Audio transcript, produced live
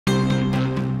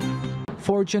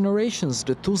For generations,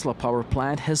 the Tuzla power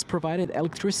plant has provided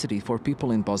electricity for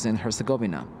people in Bosnia and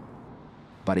Herzegovina.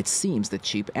 But it seems that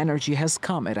cheap energy has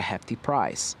come at a hefty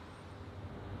price.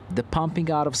 The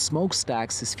pumping out of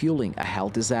smokestacks is fueling a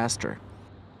health disaster.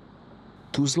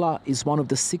 Tuzla is one of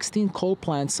the 16 coal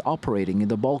plants operating in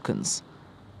the Balkans.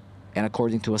 And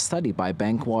according to a study by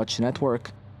Bankwatch Network,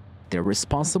 they're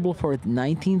responsible for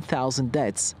 19,000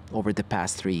 deaths over the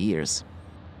past 3 years.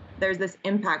 There's this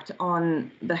impact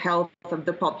on the health of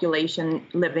the population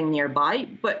living nearby,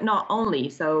 but not only.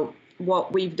 So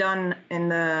what we've done in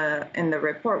the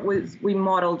report was we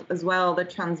modeled as well the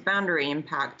transboundary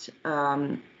impact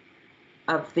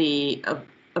of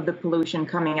the pollution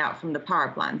coming out from the power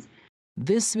plants.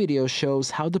 This video shows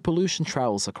how the pollution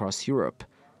travels across Europe,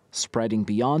 spreading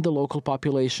beyond the local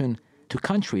population to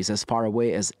countries as far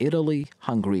away as Italy,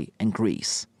 Hungary, and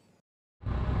Greece.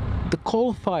 The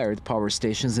coal-fired power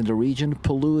stations in the region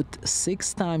pollute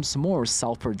 6 times more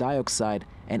sulfur dioxide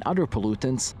and other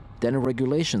pollutants than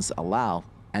regulations allow,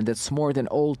 and that's more than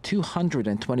all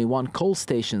 221 coal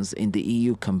stations in the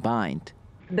EU combined.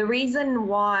 The reason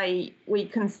why we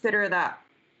consider that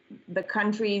the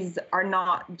countries are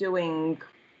not doing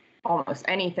almost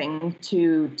anything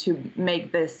to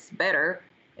make this better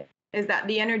is that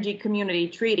the Energy Community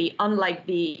Treaty, unlike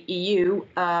the EU,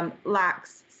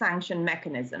 lacks sanction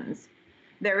mechanisms.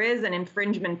 There is an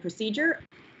infringement procedure,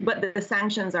 but the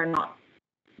sanctions are not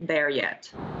there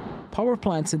yet. Power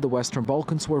plants in the Western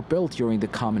Balkans were built during the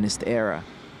communist era,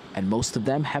 and most of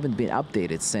them haven't been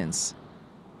updated since.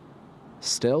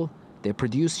 Still, they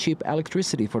produce cheap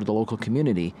electricity for the local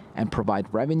community and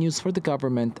provide revenues for the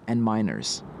government and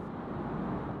miners.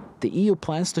 The EU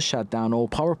plans to shut down all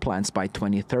power plants by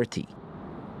 2030.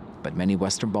 But many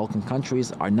Western Balkan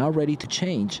countries are now ready to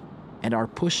change and are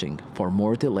pushing for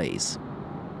more delays.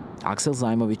 Aksel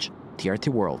Zaimovic, TRT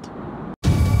World.